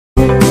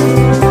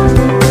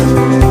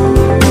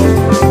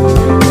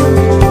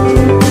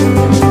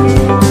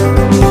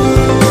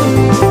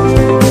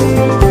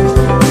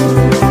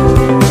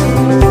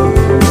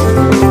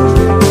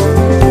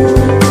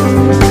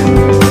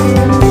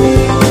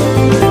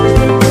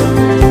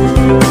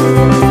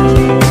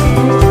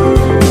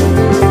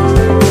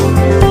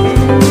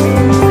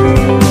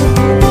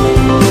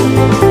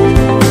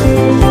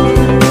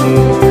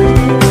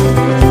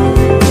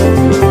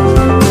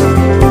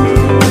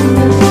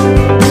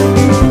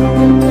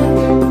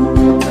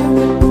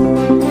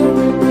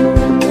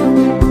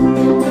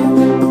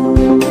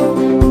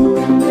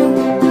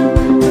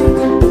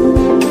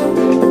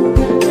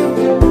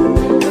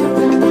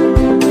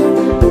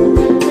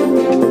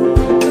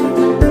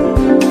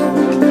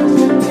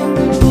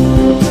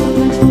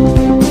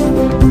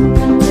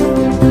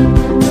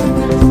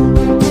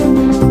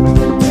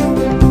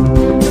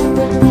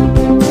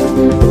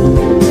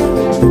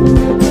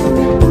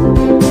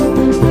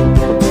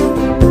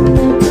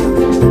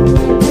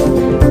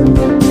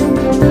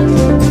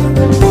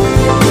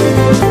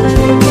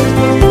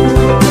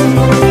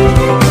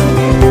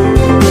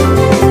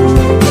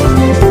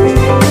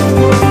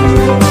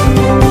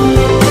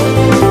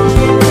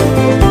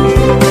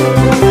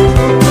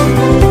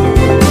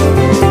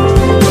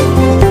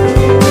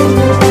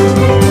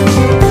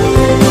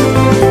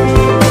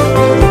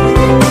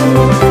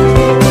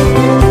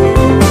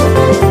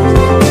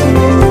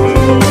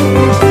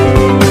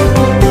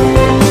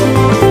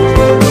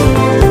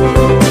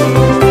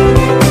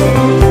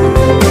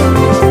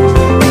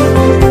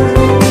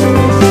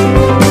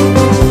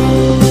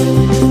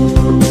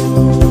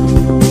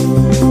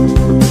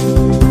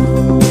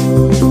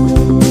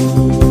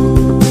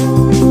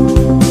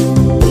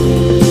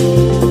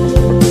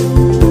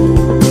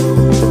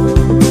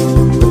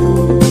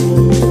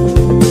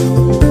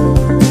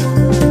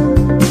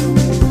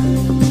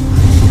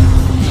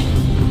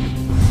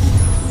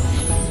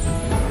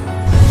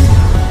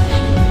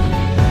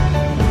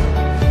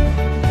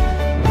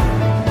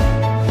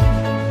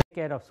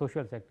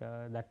social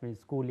sector, that means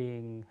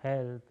schooling,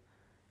 health,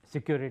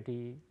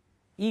 security,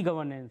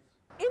 e-governance.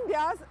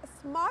 India's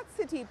Smart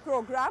City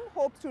program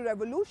hopes to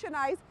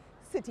revolutionize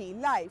city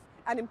life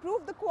and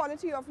improve the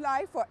quality of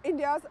life for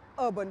India's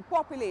urban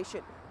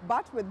population.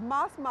 But with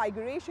mass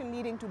migration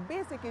leading to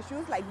basic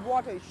issues like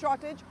water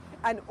shortage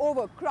and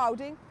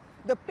overcrowding,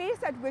 the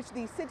pace at which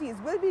these cities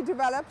will be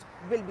developed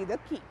will be the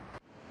key.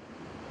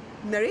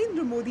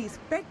 Narendra Modi's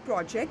pet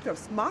project of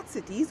smart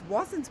cities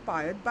was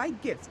inspired by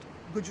GIFT,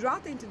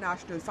 Gujarat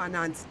International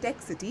Finance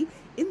Tech City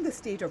in the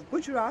state of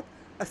Gujarat,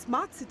 a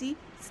smart city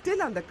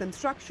still under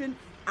construction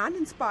and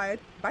inspired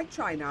by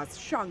China's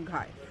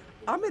Shanghai.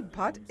 Amit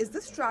Bhatt is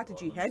the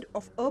strategy head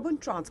of urban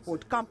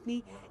transport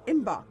company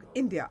Embark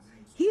India.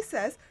 He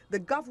says the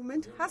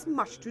government has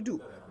much to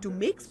do to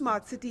make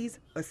smart cities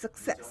a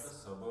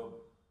success.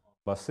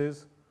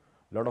 Buses,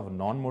 a lot of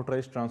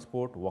non-motorized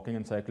transport, walking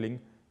and cycling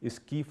is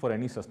key for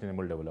any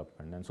sustainable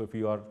development. And so if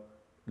you are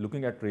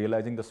looking at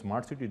realizing the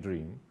smart city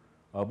dream,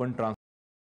 urban transport